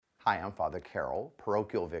Hi, I'm Father Carroll,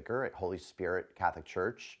 parochial vicar at Holy Spirit Catholic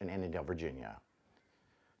Church in Annandale, Virginia.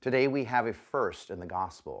 Today we have a first in the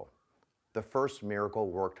gospel, the first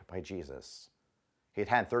miracle worked by Jesus. He had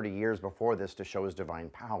had 30 years before this to show his divine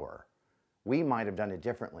power. We might have done it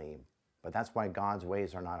differently, but that's why God's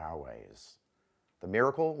ways are not our ways. The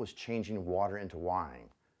miracle was changing water into wine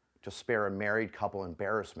to spare a married couple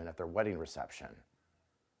embarrassment at their wedding reception.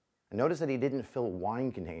 And notice that he didn't fill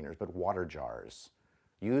wine containers, but water jars,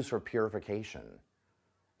 used for purification.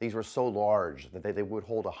 These were so large that they would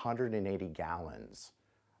hold 180 gallons,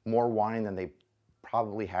 more wine than they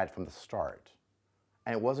probably had from the start.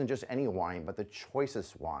 And it wasn't just any wine, but the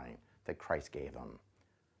choicest wine that Christ gave them.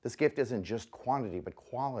 This gift isn't just quantity, but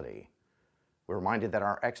quality. We're reminded that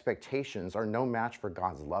our expectations are no match for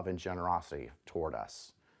God's love and generosity toward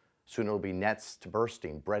us. Soon it'll be nets to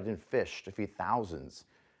bursting, bread and fish to feed thousands,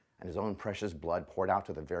 and his own precious blood poured out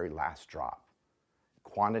to the very last drop.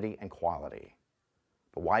 Quantity and quality.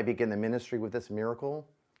 But why begin the ministry with this miracle?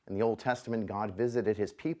 In the Old Testament, God visited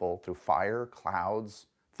his people through fire, clouds,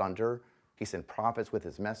 thunder. He sent prophets with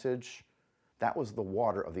his message. That was the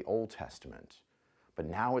water of the Old Testament. But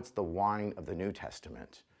now it's the wine of the New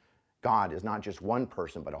Testament. God is not just one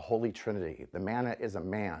person, but a holy trinity. The manna is a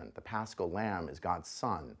man. The paschal lamb is God's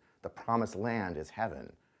son. The promised land is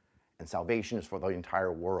heaven. And salvation is for the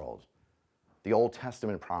entire world. The Old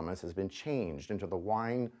Testament promise has been changed into the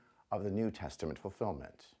wine of the New Testament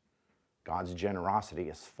fulfillment. God's generosity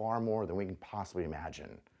is far more than we can possibly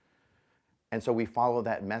imagine. And so we follow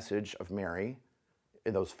that message of Mary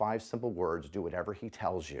in those 5 simple words: do whatever he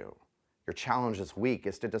tells you. Your challenge this week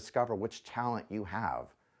is to discover which talent you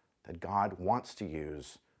have that God wants to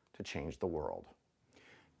use to change the world.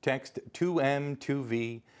 Text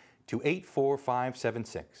 2M2V to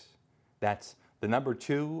 84576. That's the number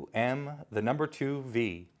 2M, the number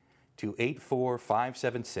 2V to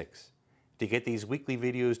 84576 to get these weekly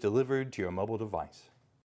videos delivered to your mobile device.